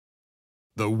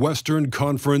The Western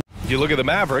Conference. You look at the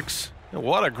Mavericks.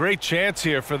 What a great chance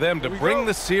here for them to bring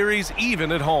the series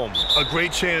even at home. A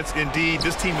great chance indeed.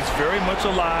 This team is very much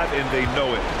alive, and they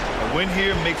know it. A win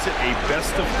here makes it a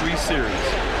best-of-3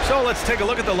 series. So let's take a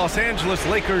look at the Los Angeles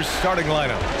Lakers starting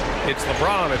lineup. It's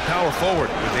LeBron at power forward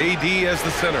with AD as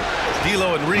the center.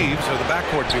 D'Lo and Reeves are the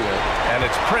backcourt duo. And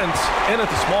it's Prince in at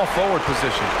the small forward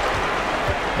position.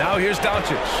 Now here's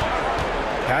Doncic.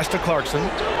 Pass to Clarkson.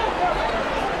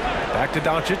 Back to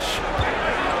Doncic.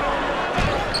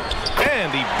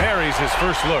 And he buries his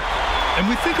first look. And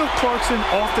we think of Clarkson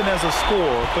often as a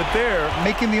scorer, but there,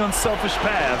 making the unselfish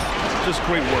pass, just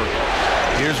great work.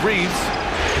 Here's Reeves.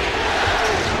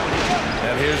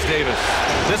 And here's Davis.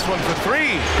 This one for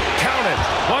three. Count it.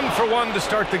 1 for 1 to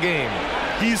start the game.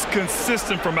 He's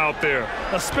consistent from out there,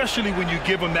 especially when you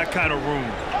give him that kind of room.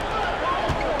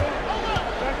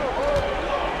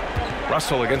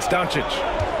 Russell against Doncic.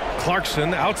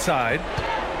 Clarkson outside.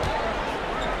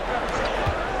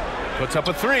 Puts up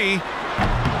a three.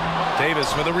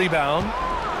 Davis with a rebound.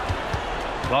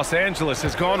 Los Angeles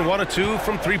has gone 1 of 2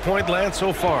 from three-point land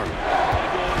so far.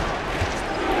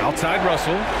 Outside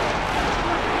Russell.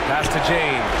 Pass to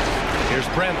James. Here's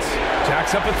Prince.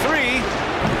 Jacks up a three.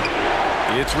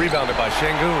 It's rebounded by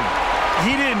Şengün.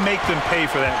 He didn't make them pay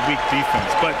for that weak defense,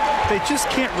 but they just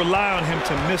can't rely on him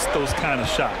to miss those kind of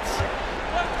shots.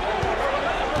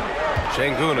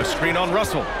 Şengün, a screen on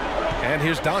Russell. And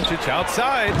here's Doncic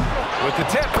outside with the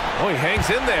tip. Oh, he hangs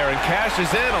in there and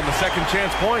cashes in on the second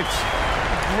chance points.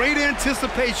 Great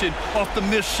anticipation off the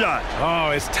missed shot.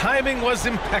 Oh, his timing was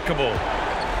impeccable.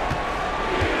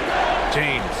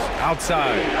 James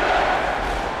outside.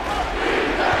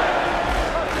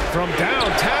 From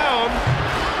downtown,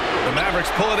 the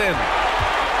Mavericks pull it in.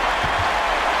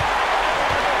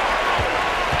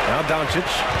 Now Doncic.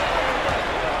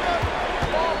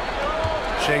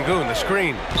 Şengün, the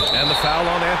screen, and the foul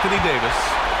on Anthony Davis.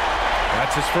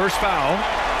 That's his first foul.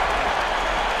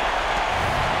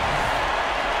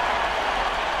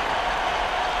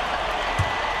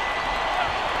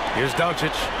 Here's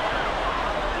Doncic.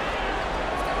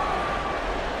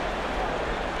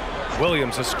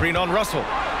 Williams, a screen on Russell.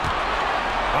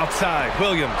 Outside,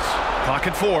 Williams. Clock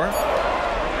at 4.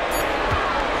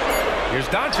 Here's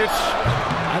Doncic.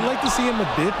 I'd like to see him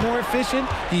a bit more efficient.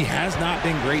 He has not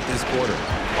been great this quarter.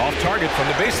 Off target from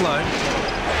the baseline.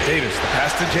 Davis, the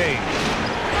pass to James.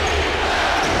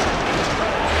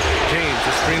 James,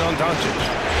 a screen on Doncic.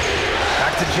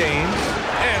 Back to James.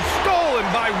 And stolen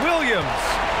by Williams.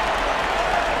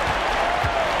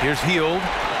 Here's Hield.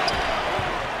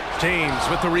 James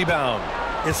with the rebound.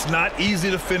 It's not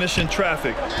easy to finish in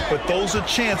traffic, but those are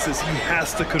chances he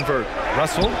has to convert.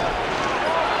 Russell.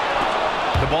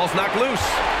 The ball's knocked loose.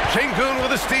 Şengün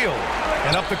with a steal.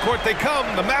 And up the court they come.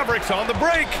 The Mavericks on the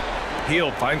break.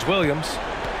 Hield finds Williams.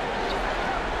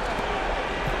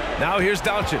 Now here's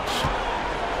Doncic.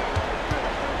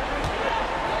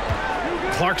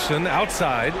 Clarkson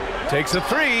outside. Takes a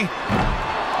three.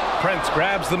 Prince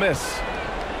grabs the miss.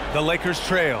 The Lakers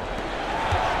trail.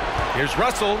 Here's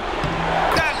Russell.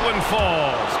 That one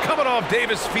falls. Coming off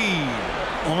Davis' feed.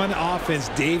 On offense,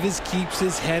 Davis keeps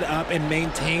his head up and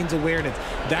maintains awareness.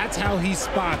 That's how he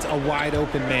spots a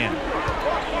wide-open man.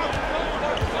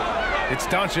 It's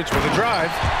Doncic with a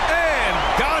drive. And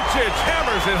Doncic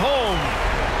hammers it home.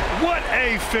 What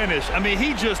a finish. I mean,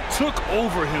 he just took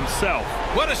over himself.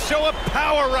 What a show of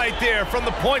power right there from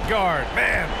the point guard.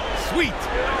 Man, sweet.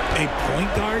 A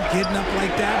point guard getting up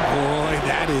like that? Boy,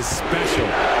 that is special.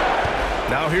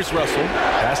 Now here's Russell.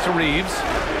 Pass to Reeves.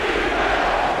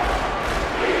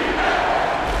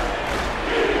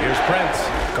 Here's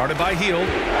Prince, guarded by Hield.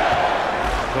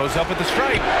 Goes up at the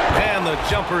stripe, and the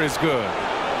jumper is good.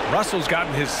 Russell's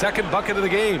gotten his second bucket of the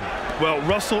game. Well,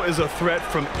 Russell is a threat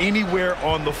from anywhere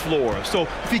on the floor. So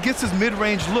if he gets his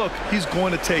mid-range look, he's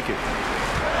going to take it.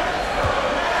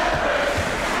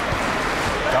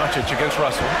 Doncic against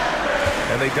Russell.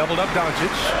 And they doubled up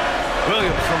Doncic.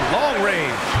 Williams from long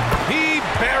range. He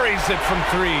buries it from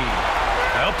three.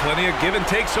 Well, plenty of give and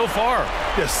take so far.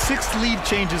 There's 6 lead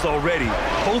changes already.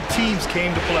 Both teams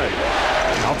came to play.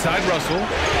 Outside Russell.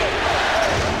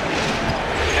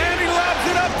 And he lobs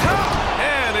it up top.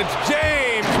 And it's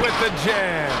James with the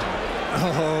jam.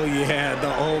 Oh, yeah,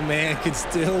 the old man can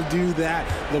still do that.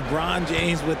 LeBron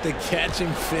James with the catch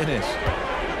and finish.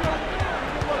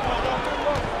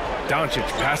 Doncic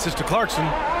passes to Clarkson.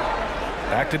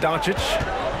 Back to Doncic.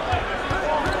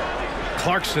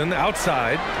 Clarkson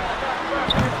outside.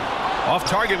 Off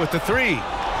target with the three.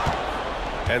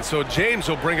 And so James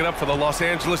will bring it up for the Los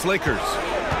Angeles Lakers.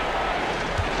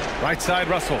 Right side,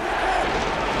 Russell.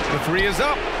 The three is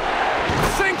up.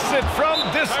 Sinks it from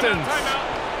distance.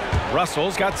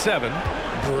 Russell's got 7.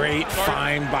 Great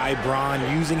find by Bron,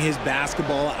 using his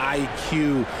basketball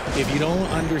IQ. If you don't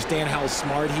understand how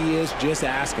smart he is, just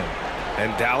ask him.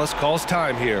 And Dallas calls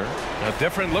time here. A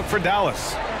different look for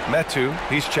Dallas. Metu,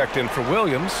 he's checked in for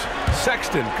Williams.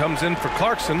 Sexton comes in for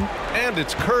Clarkson. And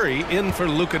it's Curry in for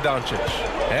Luka Doncic.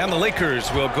 And the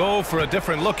Lakers will go for a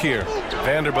different look here.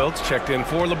 Vanderbilt's checked in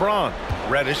for LeBron.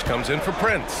 Reddish comes in for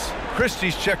Prince.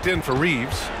 Christie's checked in for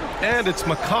Reeves. And it's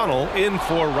McConnell in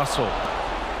for Russell.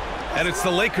 And it's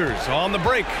the Lakers on the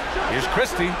break. Here's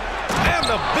Christie. And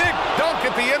the big dunk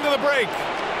at the end of the break.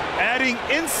 Adding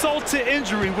insult to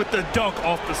injury with the dunk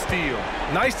off the steal.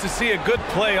 Nice to see a good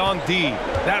play on D.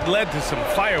 That led to some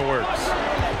fireworks.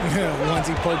 Once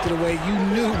he poked it away, you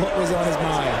knew what was on his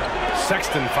mind.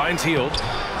 Sexton finds Hield.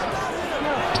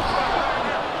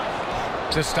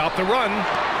 To stop the run.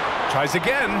 Tries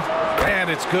again. And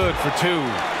it's good for 2.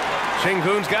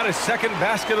 Şengün's got his second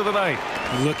basket of the night.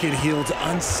 Look at Hield's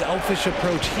unselfish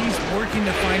approach. He's working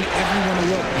to find everyone a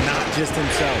look, not just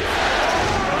himself.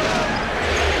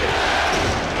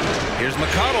 Here's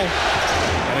McConnell.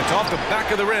 And it's off the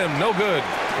back of the rim. No good.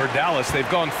 For Dallas, they've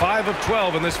gone 5 of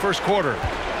 12 in this first quarter.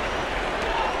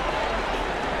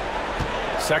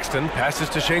 Sexton passes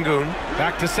to Şengün.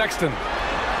 Back to Sexton.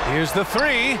 Here's the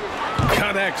 3.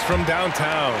 Connects from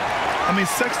downtown. I mean,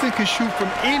 Sexton can shoot from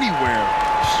anywhere.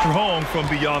 Strong from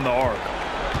beyond the arc.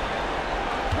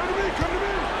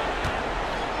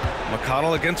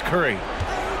 McConnell against Curry.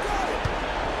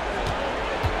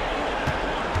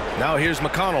 Now here's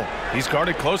McConnell. He's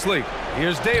guarded closely.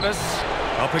 Here's Davis.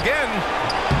 Up again.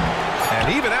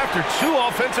 And even after 2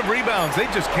 offensive rebounds, they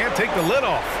just can't take the lid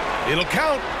off. It'll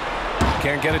count.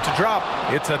 Can't get it to drop.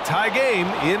 It's a tie game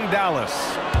in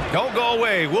Dallas. Don't go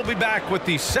away. We'll be back with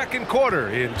the second quarter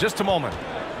in just a moment.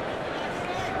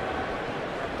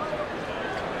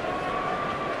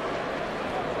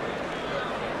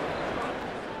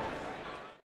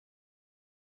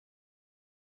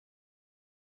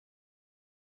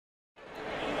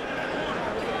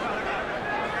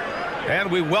 And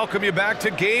we welcome you back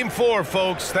to Game 4,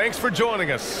 folks. Thanks for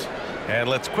joining us. And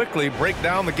let's quickly break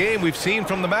down the game we've seen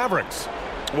from the Mavericks.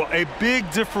 Well, a big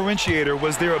differentiator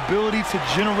was their ability to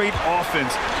generate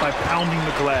offense by pounding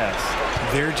the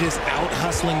glass. They're just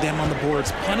out-hustling them on the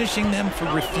boards, punishing them for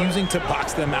refusing to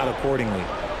box them out accordingly.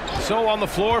 So on the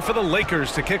floor for the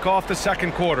Lakers to kick off the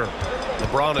second quarter.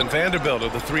 LeBron and Vanderbilt are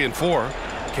the 3 and 4.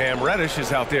 Cam Reddish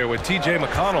is out there with T.J.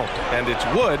 McConnell, and it's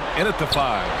Wood in at the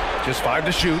 5. Just 5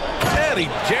 to shoot, and he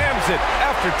jams it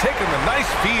after taking the nice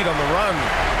feed on the run.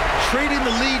 Trading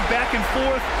the lead back and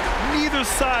forth, neither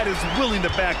side is willing to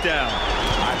back down.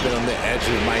 I've been on the edge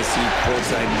of my seat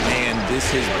courtside. Man, this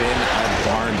has been a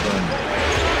barn burner.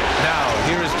 Now,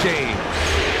 here's James.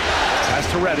 Pass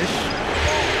to Reddish.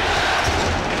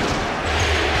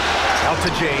 Out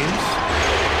to James.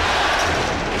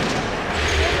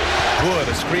 Wood,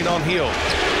 a screen on Hield.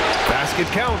 Basket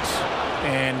counts.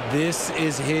 And this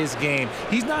is his game.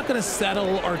 He's not going to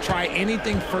settle or try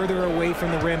anything further away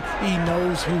from the rim. He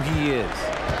knows who he is.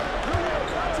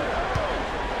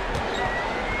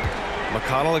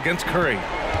 McConnell against Curry.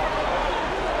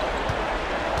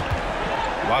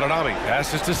 Watanabe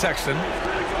passes to Sexton.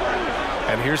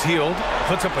 And here's Hield.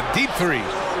 Puts up a deep 3.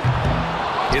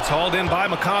 It's hauled in by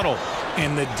McConnell.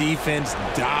 And the defense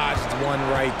dodged one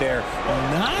right there.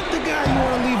 Not the guy you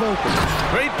want to leave open.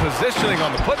 Great positioning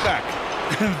on the putback.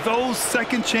 Those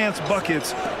second chance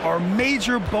buckets are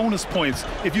major bonus points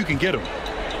if you can get them.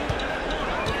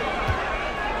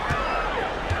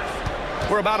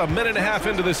 We're about a minute and a half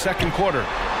into the second quarter.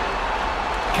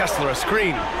 Kessler a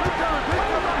screen.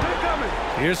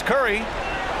 Here's Curry.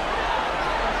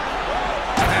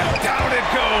 And down it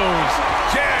goes.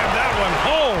 Jam that one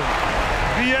home.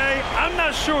 VA, I'm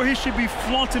not sure he should be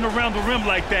flaunting around the rim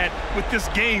like that with this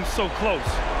game so close.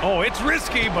 Oh, it's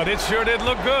risky, but it sure did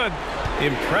look good.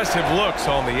 Impressive looks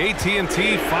on the AT&T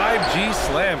 5G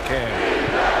Slam Cam.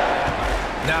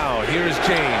 Now, here's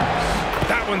James.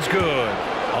 That one's good.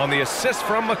 On the assist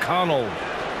from McConnell.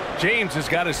 James has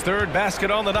got his 3rd basket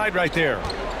on the night right there.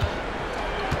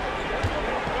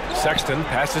 Sexton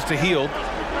passes to Hield.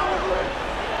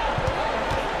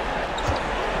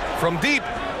 From deep.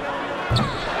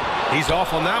 He's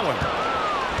off on that one.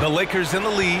 The Lakers in the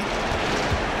lead.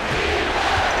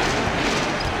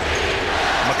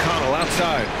 McConnell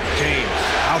outside. James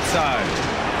outside.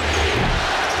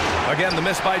 Again, the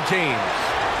miss by James.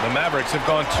 The Mavericks have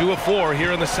gone 2 of 4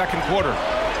 here in the second quarter.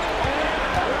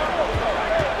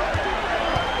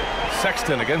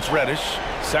 Sexton against Reddish.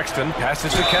 Sexton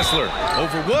passes to Kessler.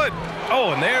 Over Wood.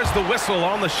 Oh, and there's the whistle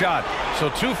on the shot. So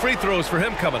 2 free throws for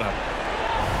him coming up.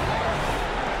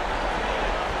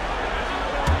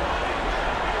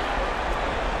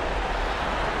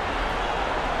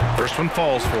 First one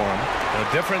falls for him. A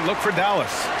different look for Dallas.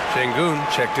 Şengün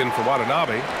checked in for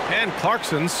Watanabe. And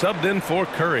Clarkson subbed in for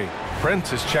Curry.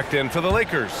 Prince is checked in for the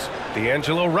Lakers.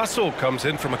 D'Angelo Russell comes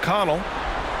in for McConnell.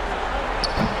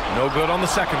 No good on the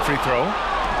second free throw.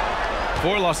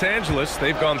 For Los Angeles,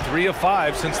 they've gone 3 of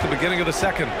 5 since the beginning of the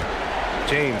second.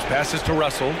 James passes to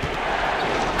Russell.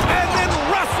 And then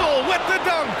Russell with the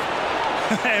dunk!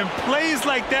 And plays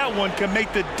like that one can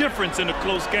make the difference in a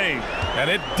close game. And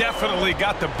it definitely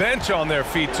got the bench on their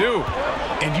feet, too.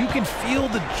 And you can feel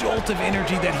the jolt of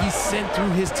energy that he sent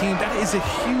through his team. That is a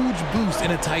huge boost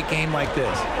in a tight game like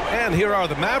this. And here are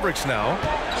the Mavericks now,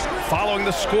 following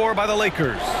the score by the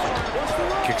Lakers.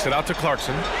 Kicks it out to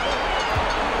Clarkson.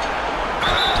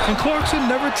 And Clarkson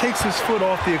never takes his foot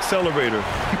off the accelerator.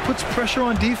 He puts pressure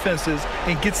on defenses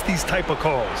and gets these type of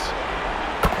calls.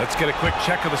 Let's get a quick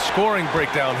check of the scoring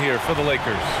breakdown here for the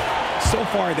Lakers. So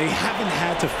far, they haven't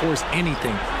had to force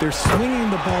anything. They're swinging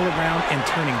the ball around and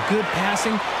turning good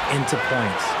passing into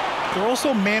points. They're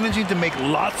also managing to make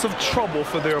lots of trouble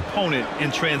for their opponent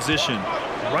in transition.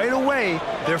 Right away,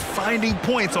 they're finding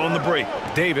points on the break.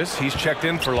 Davis, he's checked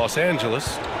in for Los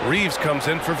Angeles. Reeves comes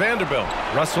in for Vanderbilt.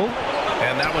 Russell,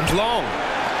 and that one's long.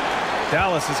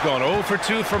 Dallas has gone 0 for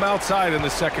 2 from outside in the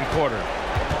second quarter.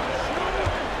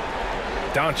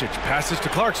 Doncic passes to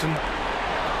Clarkson.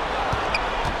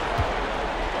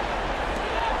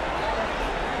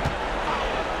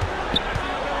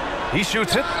 He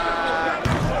shoots it.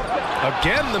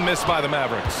 Again, the miss by the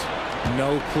Mavericks.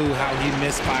 No clue how he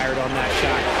misfired on that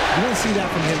shot. You don't see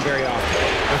that from him very often.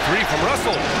 The three from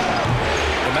Russell.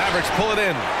 The Mavericks pull it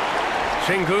in.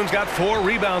 Şengün's got 4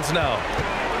 rebounds now.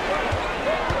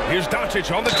 Here's Doncic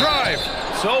on the drive.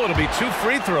 So it'll be 2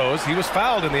 free throws. He was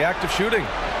fouled in the act of shooting.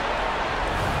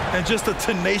 And just a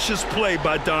tenacious play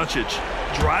by Doncic.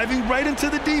 Driving right into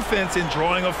the defense and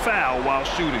drawing a foul while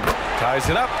shooting. Ties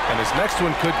it up, and his next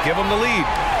one could give him the lead.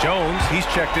 Jones, he's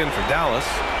checked in for Dallas.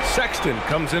 Sexton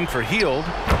comes in for Hield.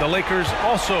 The Lakers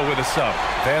also with a sub.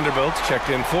 Vanderbilt's checked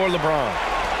in for LeBron.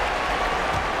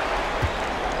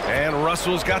 And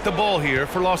Russell's got the ball here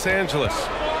for Los Angeles.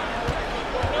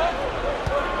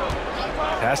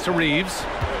 Pass to Reeves.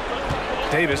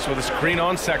 Davis with a screen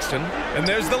on Sexton. And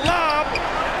there's the lob.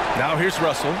 Now here's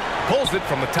Russell. Pulls it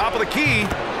from the top of the key.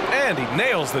 And he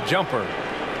nails the jumper.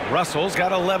 Russell's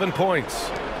got 11 points.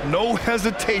 No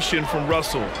hesitation from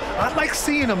Russell. I like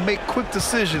seeing him make quick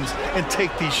decisions and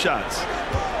take these shots.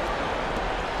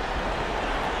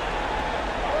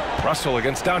 Russell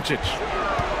against Doncic.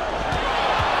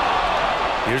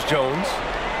 Here's Jones.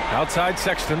 Outside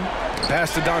Sexton.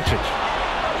 Pass to Doncic.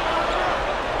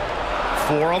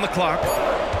 4 on the clock.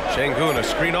 Şengün, a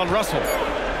screen on Russell.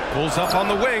 Pulls up on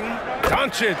the wing.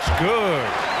 Doncic, good.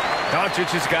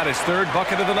 Doncic has got his 3rd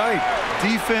bucket of the night.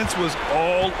 Defense was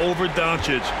all over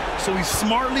Doncic, so he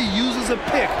smartly uses a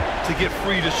pick to get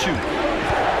free to shoot.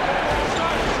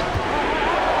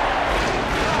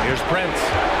 Here's Prince.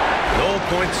 No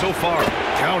points so far.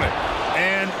 Count it.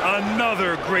 And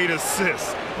another great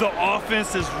assist. The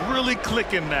offense is really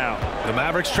clicking now. The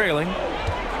Mavericks trailing.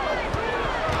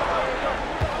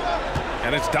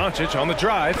 And it's Doncic on the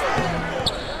drive.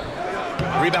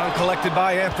 Rebound collected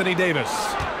by Anthony Davis.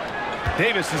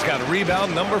 Davis has got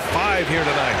rebound number 5 here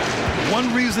tonight.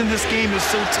 One reason this game is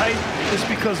so tight is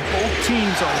because both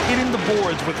teams are hitting the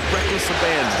boards with reckless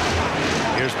abandon.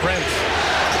 Here's Prince.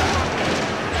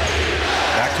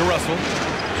 Back to Russell.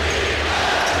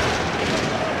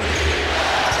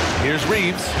 Here's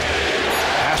Reeves.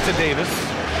 Pass to Davis.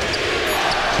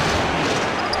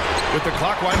 With the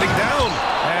clock winding down.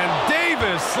 And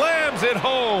Davis slams it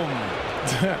home.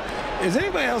 Does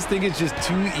anybody else think it's just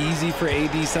too easy for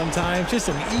AD sometimes? Just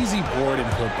an easy board in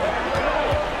football.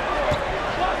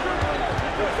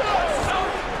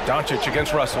 Doncic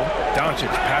against Russell. Doncic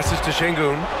passes to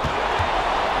Şengün.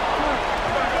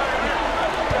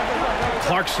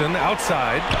 Clarkson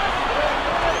outside.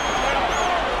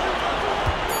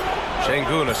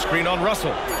 Şengün, a screen on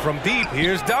Russell. From deep,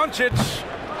 here's Doncic.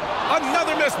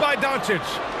 Another miss by Doncic.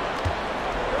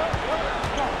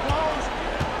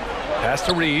 Pass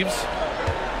to Reeves.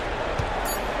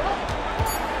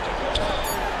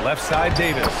 Left side,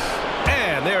 Davis.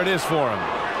 And there it is for him.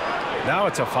 Now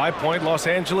it's a 5-point Los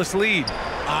Angeles lead.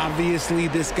 Obviously,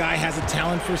 this guy has a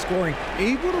talent for scoring,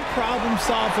 able to problem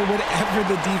solve for whatever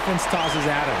the defense tosses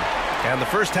at him. And the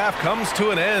first half comes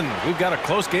to an end. We've got a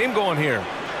close game going here.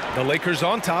 The Lakers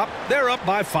on top. They're up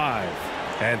by 5.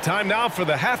 And time now for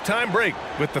the halftime break,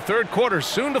 with the 3rd quarter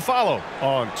soon to follow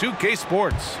on 2K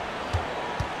Sports.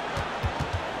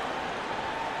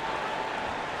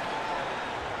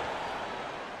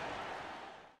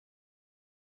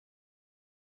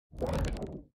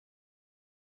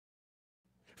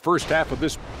 first half of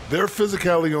this. Their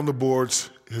physicality on the boards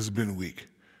has been weak,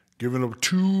 giving up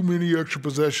too many extra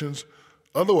possessions.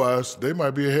 Otherwise, they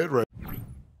might be ahead right now.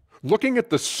 Looking at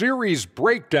the series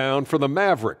breakdown for the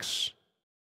Mavericks.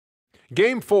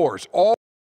 Game 4's all.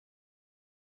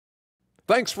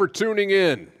 Thanks for tuning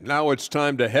in. Now it's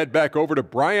time to head back over to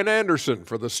Brian Anderson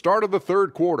for the start of the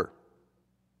third quarter.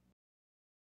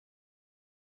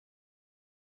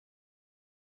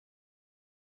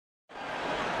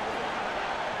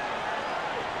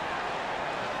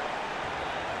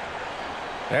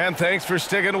 And thanks for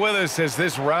sticking with us as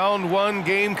this round one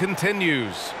game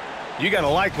continues. You got to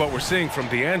like what we're seeing from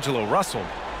D'Angelo Russell.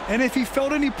 And if he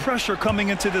felt any pressure coming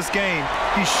into this game,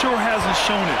 he sure hasn't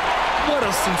shown it. What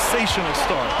a sensational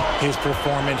start. His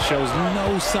performance shows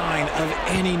no sign of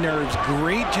any nerves.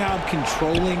 Great job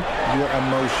controlling your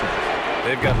emotions.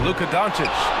 They've got Luka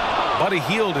Doncic. Buddy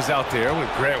Hield is out there with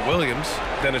Grant Williams.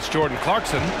 Then it's Jordan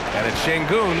Clarkson, and it's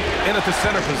Şengün in at the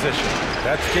center position.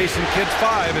 That's Jason Kidd's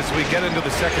 5 as we get into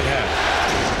the second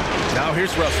half. Now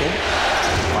here's Russell.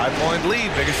 5-point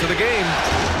lead, biggest of the game.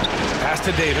 Pass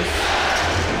to Davis.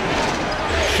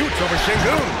 Shoots over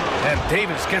Şengün. And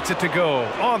Davis gets it to go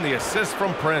on the assist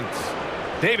from Prince.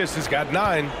 Davis has got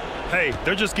 9. Hey,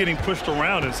 they're just getting pushed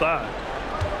around inside.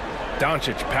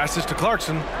 Doncic passes to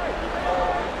Clarkson.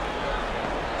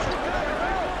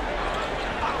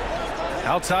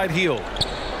 Outside Hield.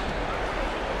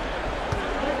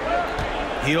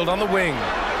 Hield on the wing.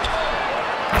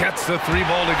 Gets the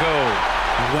 3-ball to go.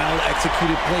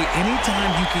 Well-executed play. Anytime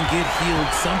you can get Hield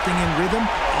something in rhythm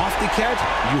off the catch,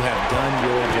 you have done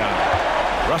your job.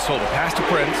 Russell to pass to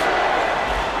Prince.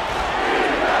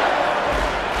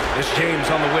 It's James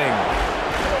on the wing.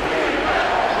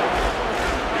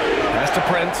 Pass to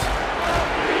Prince.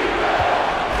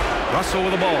 Russell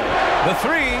with the ball. The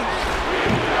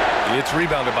 3. It's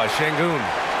rebounded by Şengün.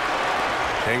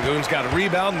 Şengün's got a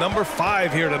rebound number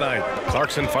 5 here tonight.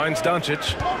 Clarkson finds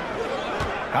Doncic.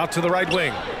 Out to the right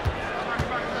wing.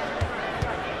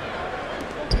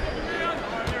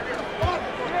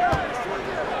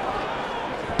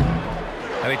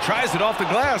 And he tries it off the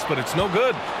glass, but it's no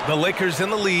good. The Lakers in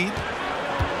the lead.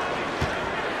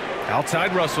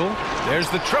 Outside Russell. There's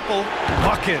the triple.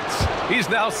 Buckets. He's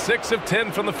now 6 of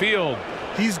 10 from the field.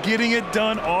 He's getting it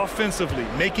done offensively,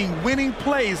 making winning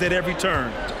plays at every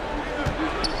turn.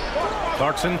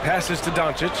 Clarkson passes to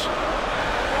Doncic.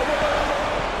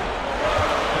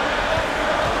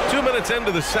 2 minutes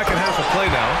into the second half of play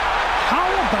now. How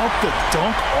about the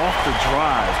dunk off the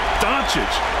drive?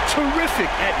 Doncic, terrific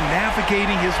at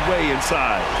navigating his way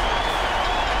inside.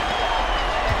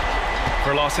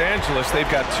 For Los Angeles, they've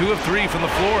got 2 of 3 from the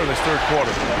floor in this third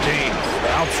quarter. James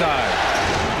outside.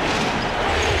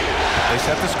 They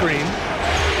set the screen.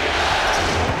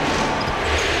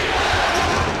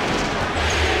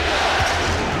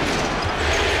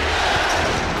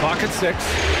 Clock at 6.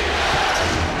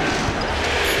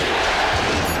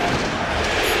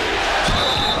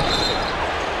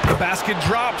 The basket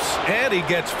drops, and he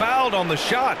gets fouled on the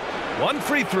shot. 1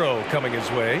 free throw coming his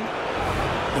way.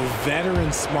 The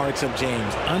veteran smarts of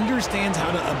James understands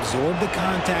how to absorb the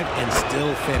contact and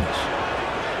still finish.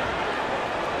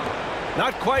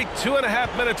 Not quite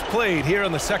 2.5 minutes played here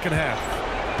in the second half.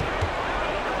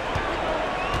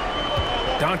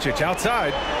 Doncic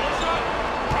outside.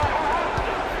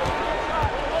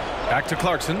 Back to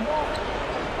Clarkson.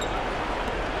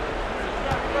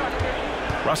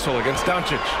 Russell against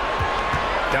Doncic.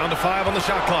 Down to 5 on the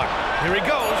shot clock. Here he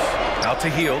goes. Out to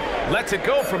Hield. Lets it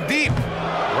go from deep.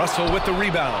 Russell with the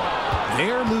rebound.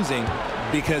 They're losing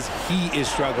because he is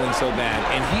struggling so bad,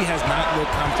 and he has not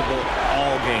looked comfortable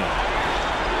all game.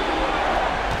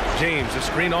 James, a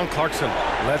screen on Clarkson.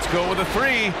 Let's go with a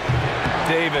 3.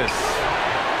 Davis.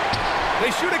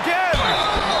 They shoot again.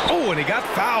 Oh, and he got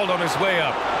fouled on his way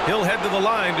up. He'll head to the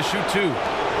line to shoot 2.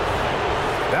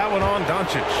 That one on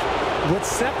Doncic. What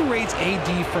separates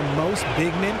AD from most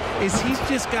big men is he's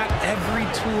just got every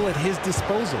tool at his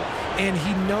disposal, and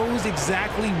he knows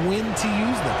exactly when to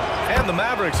use them. And the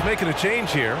Mavericks making a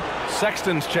change here.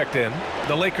 Sexton's checked in.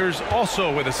 The Lakers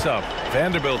also with a sub.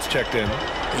 Vanderbilt's checked in.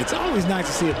 It's always nice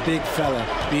to see a big fella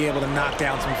be able to knock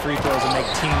down some free throws and make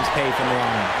teams pay from the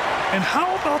line. And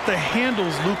how about the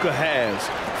handles Luka has?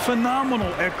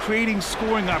 Phenomenal at creating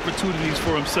scoring opportunities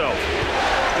for himself.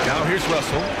 Now here's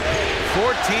Russell.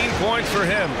 14 points for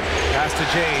him. Pass to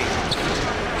James.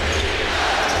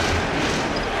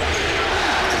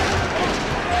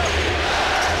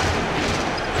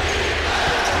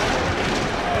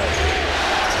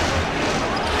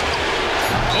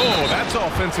 Oh, that's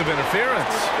offensive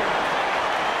interference.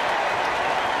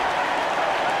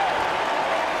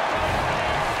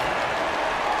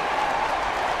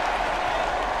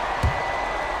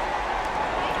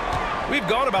 We've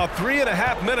gone about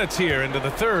 3.5 minutes here into the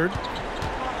third.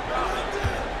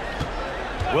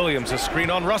 Williams a screen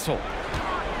on Russell.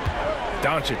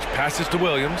 Doncic passes to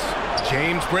Williams.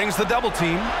 James brings the double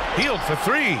team. Hield for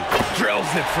three. Drills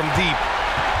it from deep.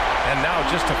 And now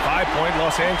just a 5-point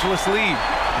Los Angeles lead.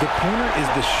 The corner is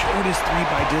the shortest three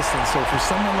by distance, so for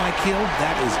someone like Hill,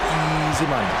 that is easy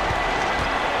money.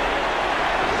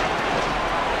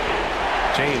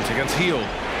 James against Hield.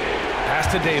 Pass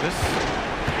to Davis.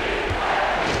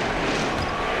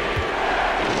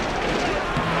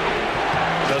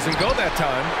 Doesn't go that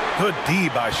time. Good D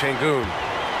by Şengün.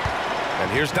 And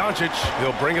here's Doncic.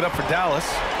 He'll bring it up for Dallas.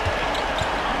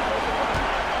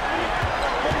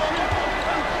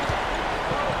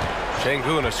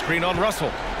 Şengün a screen on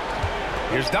Russell.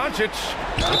 Here's Doncic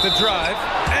with the drive,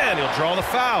 and he'll draw the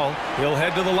foul. He'll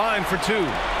head to the line for two.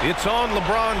 It's on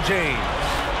LeBron James.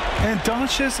 And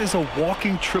Doncic is a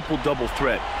walking triple-double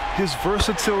threat. His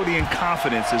versatility and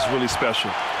confidence is really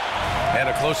special. And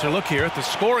a closer look here at the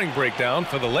scoring breakdown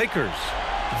for the Lakers.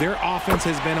 Their offense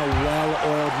has been a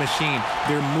well-oiled machine.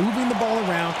 They're moving the ball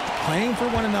around, playing for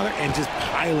one another, and just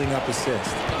piling up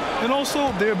assists. And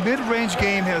also, their mid-range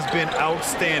game has been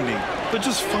outstanding. They're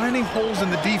just finding holes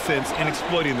in the defense and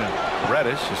exploiting them.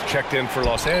 Reddish is checked in for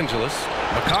Los Angeles.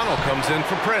 McConnell comes in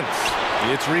for Prince.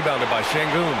 It's rebounded by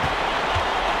Şengün.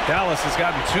 Dallas has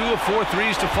gotten 2 of 4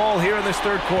 threes to fall here in this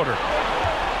third quarter.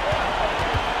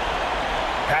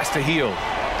 Pass to Hield.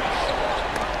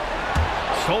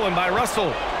 Stolen by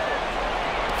Russell.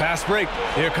 Fast break.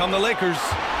 Here come the Lakers.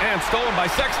 And stolen by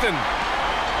Sexton.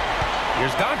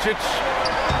 Here's Doncic.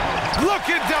 Look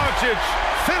at Doncic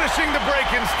finishing the break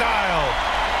in style.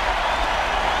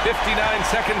 59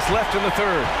 seconds left in the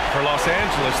third. For Los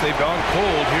Angeles, they've gone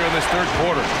cold here in this third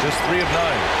quarter. Just 3 of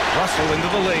 9. Russell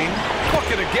into the lane. Cook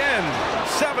it again.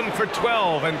 7 for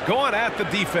 12 and going at the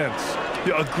defense.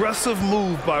 The aggressive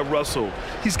move by Russell.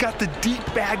 He's got the deep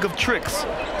bag of tricks.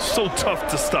 So tough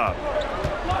to stop.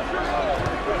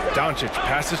 Doncic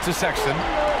passes to Sexton.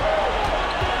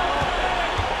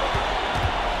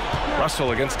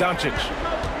 Russell against Doncic.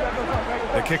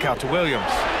 The kick out to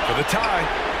Williams for the tie.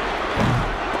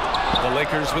 The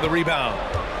Lakers with a rebound.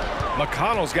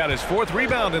 McConnell's got his 4th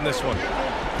rebound in this one.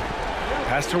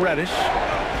 Pass to Reddish.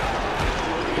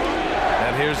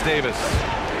 And here's Davis.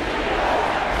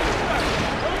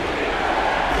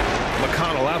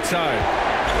 McConnell outside.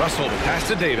 Russell to pass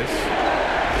to Davis.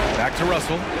 Back to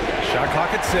Russell. Shot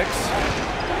clock at 6.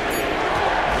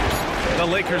 The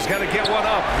Lakers got to get one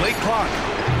up. Late clock.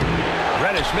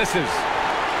 Reddish misses.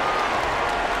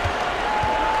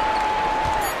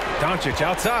 Doncic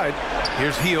outside.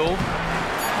 Here's Hield.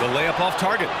 The layup off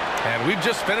target. And we've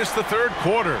just finished the third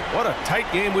quarter. What a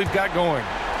tight game we've got going.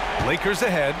 Lakers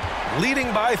ahead,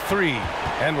 leading by 3.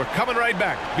 And we're coming right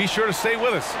back. Be sure to stay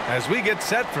with us as we get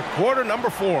set for quarter number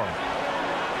 4.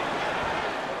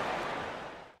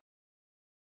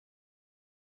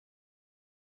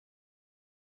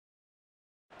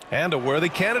 And a worthy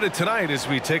candidate tonight as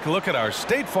we take a look at our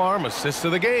State Farm assist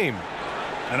of the game.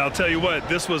 And I'll tell you what,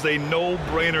 this was a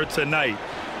no-brainer tonight.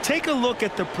 Take a look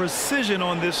at the precision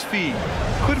on this feed.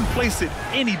 Couldn't place it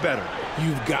any better.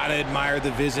 You've got to admire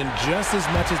the vision just as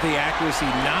much as the accuracy.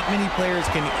 Not many players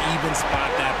can even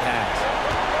spot that pass.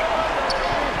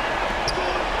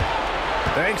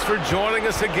 Thanks for joining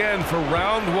us again for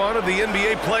round 1 of the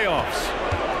NBA playoffs.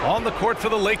 On the court for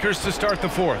the Lakers to start the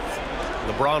 4th.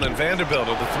 LeBron and Vanderbilt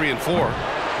are the 3 and 4.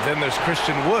 Then there's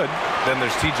Christian Wood. Then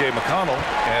there's TJ McConnell.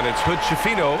 And it's Hood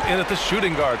Schifino in at the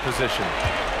shooting guard position.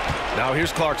 Now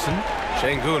here's Clarkson.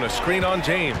 Şengün a screen on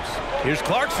James. Here's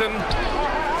Clarkson.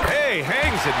 Hey,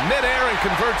 hangs it midair and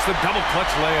converts the double clutch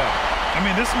layup. I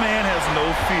mean, this man has no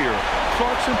fear.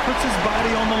 Clarkson puts his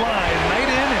body on the line night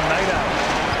in and night out.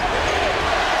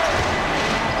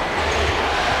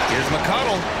 Here's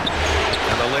McConnell.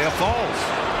 And the layup falls.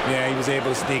 Yeah, he was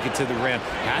able to sneak it to the rim.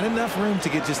 Had enough room to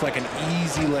get just like an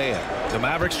easy layup. The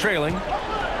Mavericks trailing.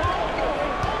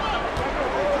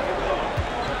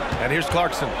 And here's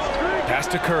Clarkson. Pass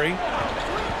to Curry.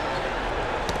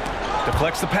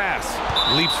 Deflects the pass.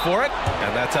 Leaps for it.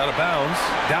 And that's out of bounds.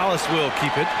 Dallas will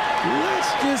keep it.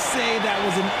 Let's just say that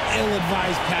was an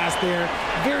ill-advised pass there.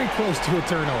 Very close to a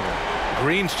turnover.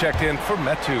 Green's checked in for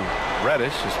Metu.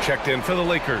 Reddish is checked in for the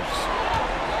Lakers.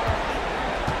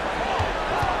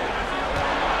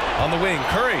 On the wing,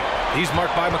 Curry. He's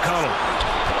marked by McConnell.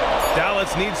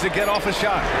 Dallas needs to get off a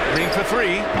shot. Green for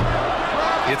 3.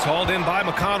 It's hauled in by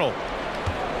McConnell.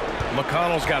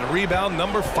 McConnell's got rebound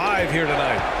number 5 here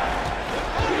tonight.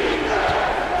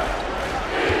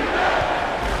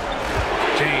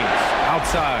 James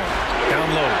outside,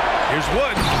 down low. Here's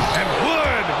Wood, and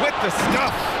Wood with the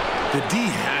stuff. The D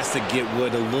has to get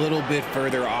Wood a little bit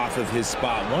further off of his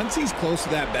spot. Once he's close to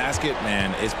that basket,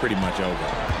 man, it's pretty much over.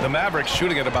 The Mavericks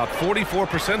shooting at about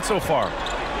 44% so far.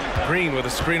 Green with a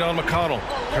screen on McConnell.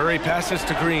 Curry passes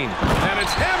to Green, and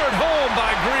it's hammered home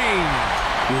by Green.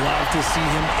 Love to see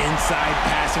him inside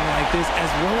passing like this,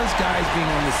 as well as guys being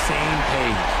on the same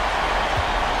page.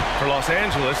 For Los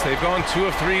Angeles, they've gone 2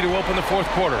 of 3 to open the fourth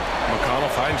quarter.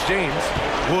 McConnell finds James.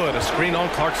 Wood, a screen on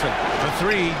Clarkson. For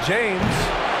 3, James.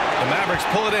 The Mavericks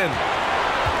pull it in.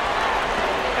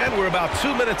 And we're about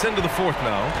 2 minutes into the fourth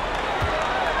now.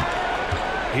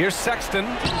 Here's Sexton,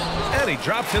 and he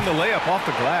drops in the layup off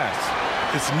the glass.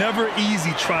 It's never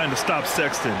easy trying to stop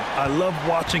Sexton. I love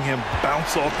watching him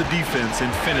bounce off the defense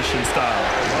in finishing style.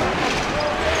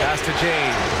 Pass to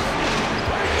James.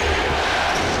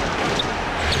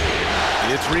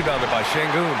 It's rebounded by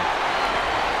Şengün.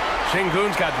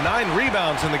 Şengün's got 9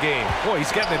 rebounds in the game. Boy,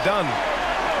 he's getting it done.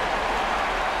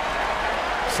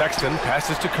 Sexton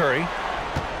passes to Curry.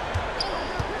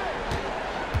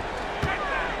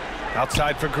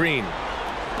 Outside for Green.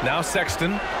 Now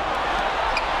Sexton.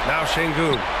 Now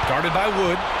Şengün. Guarded by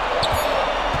Wood.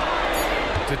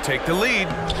 To take the lead.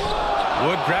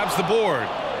 Wood grabs the board.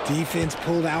 Defense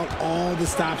pulled out all the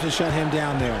stops to shut him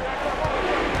down there.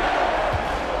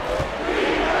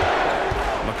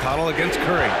 McConnell against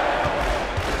Curry.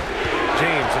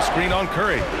 James, a screen on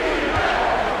Curry.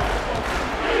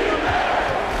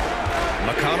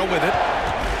 McConnell with it.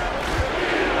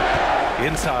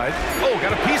 Inside. Oh,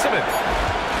 got a piece of it.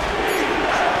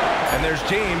 And there's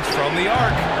James from the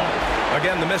arc.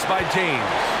 Again, the miss by James.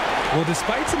 Well,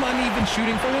 despite some uneven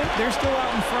shooting from him, they're still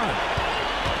out in front.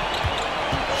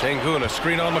 Şengün, a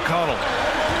screen on McConnell.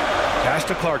 Pass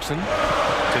to Clarkson.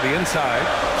 To the inside.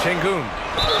 Şengün.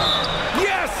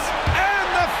 Yes! And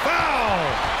the foul!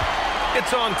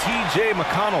 It's on T.J.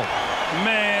 McConnell.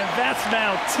 Man, that's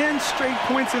now 10 straight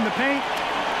points in the paint.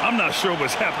 I'm not sure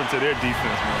what's happened to their defense,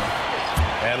 man.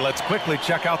 And let's quickly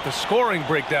check out the scoring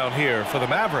breakdown here for the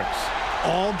Mavericks.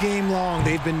 All game long,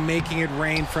 they've been making it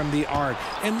rain from the arc.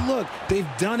 And look, they've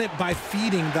done it by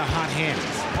feeding the hot hands.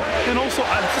 And also,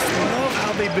 I just love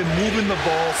how they've been moving the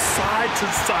ball side to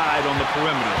side on the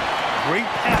perimeter. Great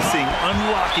passing,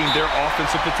 unlocking their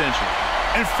offensive potential.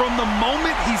 And from the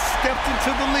moment he stepped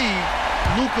into the league,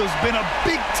 Luka's been a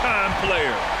big-time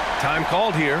player. Time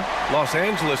called here. Los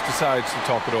Angeles decides to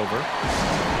talk it over.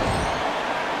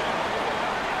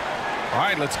 All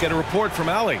right, let's get a report from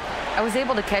Allie. I was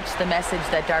able to catch the message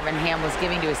that Darvin Ham was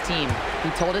giving to his team. He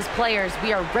told his players,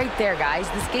 we are right there, guys.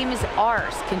 This game is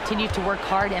ours. Continue to work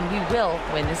hard, and we will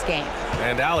win this game.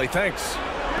 And Allie, thanks.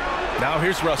 Now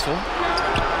here's Russell.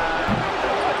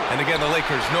 And again, the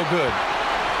Lakers, no good.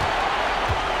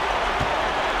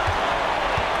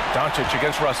 Doncic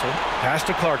against Russell. Pass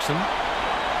to Clarkson.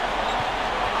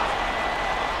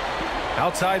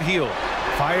 Outside heel.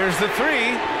 Fires the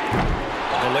 3.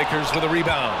 The Lakers with a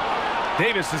rebound.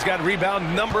 Davis has got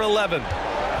rebound number 11.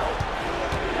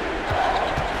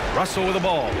 Russell with the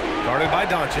ball. Guarded by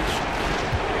Doncic.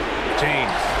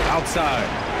 James outside.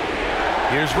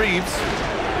 Here's Reeves.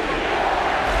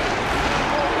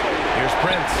 Here's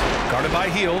Prince. Guarded by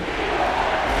Hield.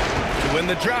 To win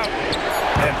the drought.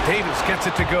 And Davis gets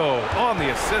it to go on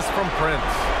the assist from Prince.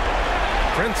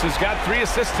 Prince has got 3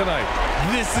 assists tonight.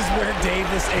 This is where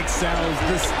Davis excels.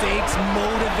 The stakes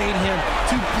motivate him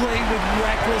to play with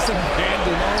reckless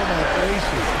abandon. Oh, my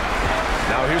gracious.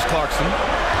 Now here's Clarkson.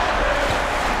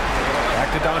 Back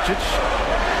to Doncic.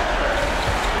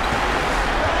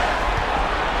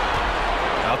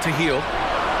 Out to Hield.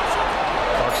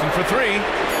 Clarkson for 3.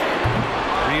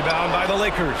 Rebound by the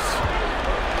Lakers.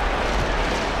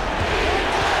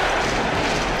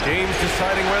 James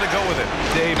deciding where to go with it.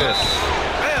 Davis.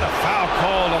 And a foul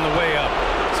called on the way up.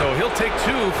 So he'll take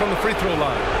 2 from the free throw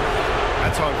line.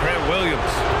 That's on Grant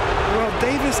Williams. Well,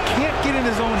 Davis can't get in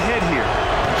his own head here.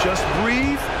 Just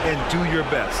breathe and do your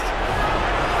best.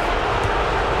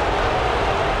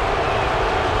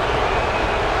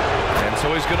 And so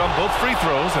he's good on both free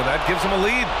throws, and that gives him a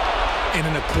lead. And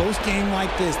in a close game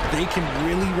like this, they can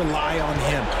really rely on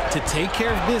him to take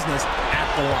care of business at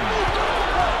the line.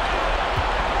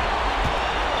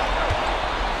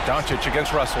 Doncic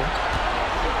against Russell.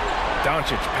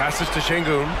 Doncic passes to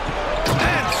Şengün.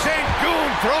 And Şengün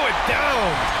throw it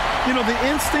down. You know, the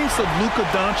instincts of Luka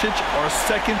Doncic are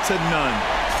second to none.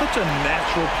 Such a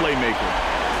natural playmaker.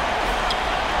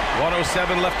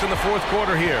 1:07 left in the fourth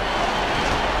quarter here.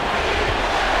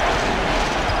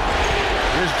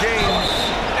 Here's James.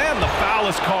 And the foul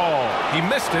is called. He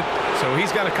missed it, so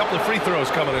he's got a couple of free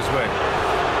throws coming his way.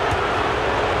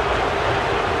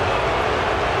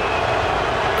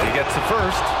 He gets the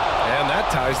first, And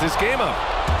that ties this game up.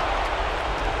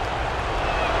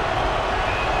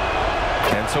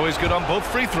 And so he's good on both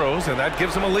free throws, and that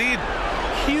gives him a lead.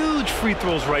 Huge free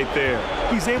throws right there.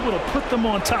 He's able to put them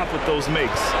on top with those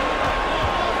makes.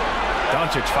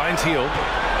 Doncic finds Hield.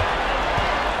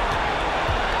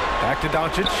 Back to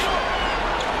Doncic.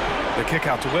 The kick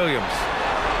out to Williams.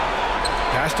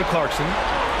 Pass to Clarkson.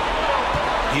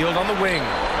 Hield on the wing.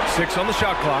 6 on the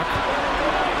shot clock.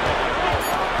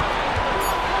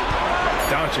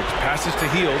 Doncic passes to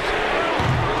Hield.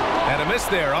 And a miss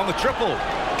there on the triple.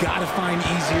 Gotta find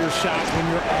easier shots when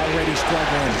you're already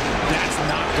struggling. That's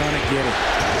not gonna get it.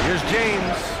 Here's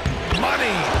James.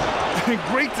 Money.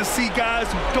 Great to see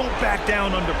guys who don't back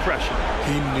down under pressure.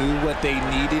 He knew what they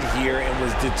needed here and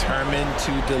was determined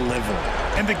to deliver.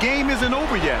 And the game isn't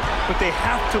over yet, but they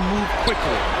have to move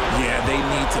quickly. Yeah, they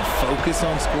need to focus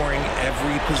on scoring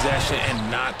every possession and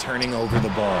not turning over the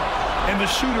ball. And the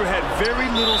shooter had very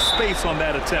little space on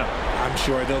that attempt. I'm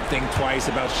sure they'll think twice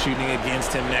about shooting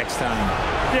against him next time.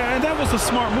 Yeah, and that was a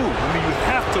smart move. I mean, you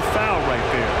have to foul right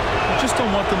there. You just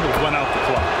don't want them to run out the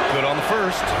clock. Good on the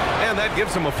first, and that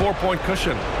gives him a 4-point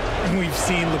cushion. We've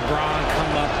seen LeBron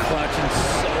come up clutch in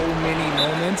so many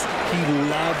moments. He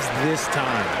loves this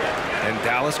time. And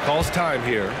Dallas calls time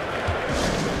here.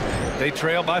 They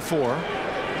trail by 4.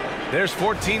 There's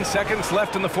 14 seconds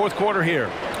left in the fourth quarter here.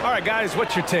 All right, guys,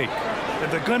 what's your take?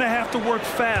 They're going to have to work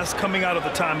fast coming out of the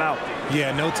timeout.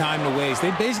 Yeah, no time to waste.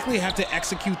 They basically have to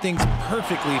execute things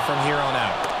perfectly from here on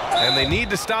out. And they need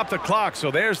to stop the clock,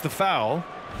 so there's the foul.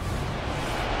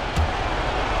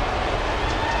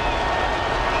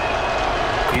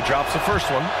 He drops the first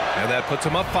one, and that puts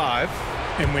him up 5.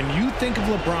 And when you think of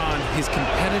LeBron, his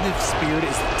competitive spirit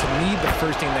is, to me, the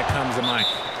first thing that comes to mind.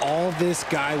 All this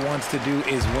guy wants to do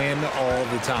is win all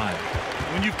the time.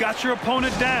 When you've got your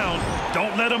opponent down,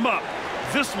 don't let him up.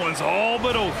 This one's all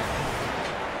but over.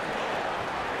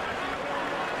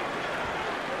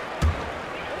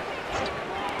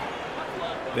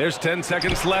 There's 10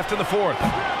 seconds left in the fourth.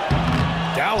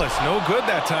 Dallas, no good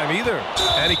that time either.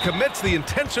 And he commits the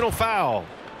intentional foul.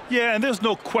 Yeah, and there's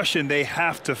no question they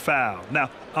have to foul. Now,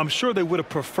 I'm sure they would have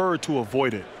preferred to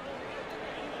avoid it.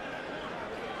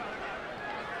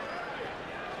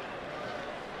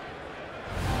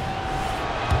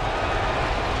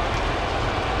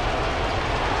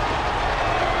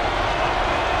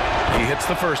 He hits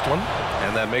the first one,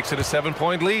 and that makes it a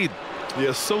 7-point lead.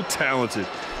 Yeah, so talented.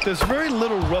 There's very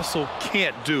little Russell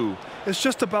can't do. It's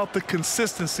just about the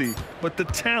consistency, but the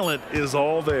talent is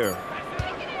all there.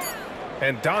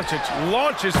 And Doncic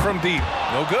launches from deep.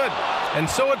 No good. And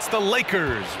so it's the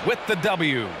Lakers with the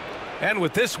W. And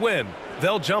with this win,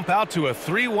 they'll jump out to a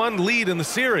 3-1 lead in the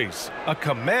series. A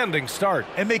commanding start.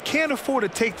 And they can't afford to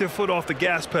take their foot off the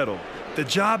gas pedal. The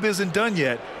job isn't done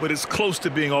yet, but it's close to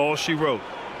being all she wrote.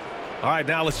 All right,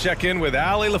 now let's check in with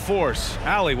Allie LaForce.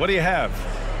 Allie, what do you have?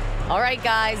 All right,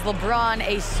 guys, LeBron,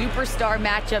 a superstar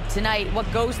matchup tonight.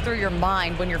 What goes through your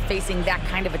mind when you're facing that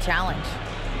kind of a challenge?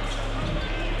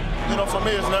 You know, for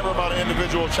me, it's never about an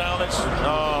individual challenge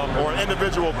or an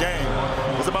individual game.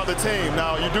 It's about the team.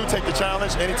 Now, you do take the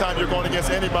challenge anytime you're going against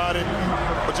anybody,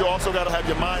 but you also got to have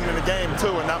your mind in the game,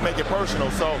 too, and not make it personal.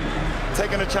 So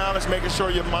taking the challenge, making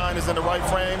sure your mind is in the right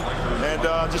frame, and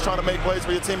just trying to make plays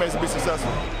for your teammates to be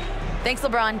successful. Thanks,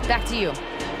 LeBron. Back to you.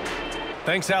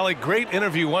 Thanks, Allie. Great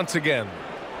interview once again.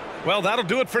 Well, that'll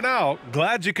do it for now.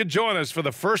 Glad you could join us for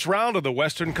the first round of the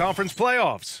Western Conference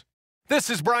playoffs. This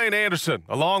is Brian Anderson,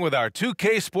 along with our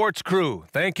 2K Sports crew,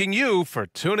 thanking you for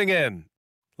tuning in.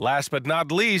 Last but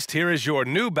not least, here is your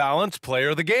New Balance player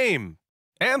of the game,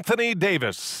 Anthony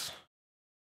Davis.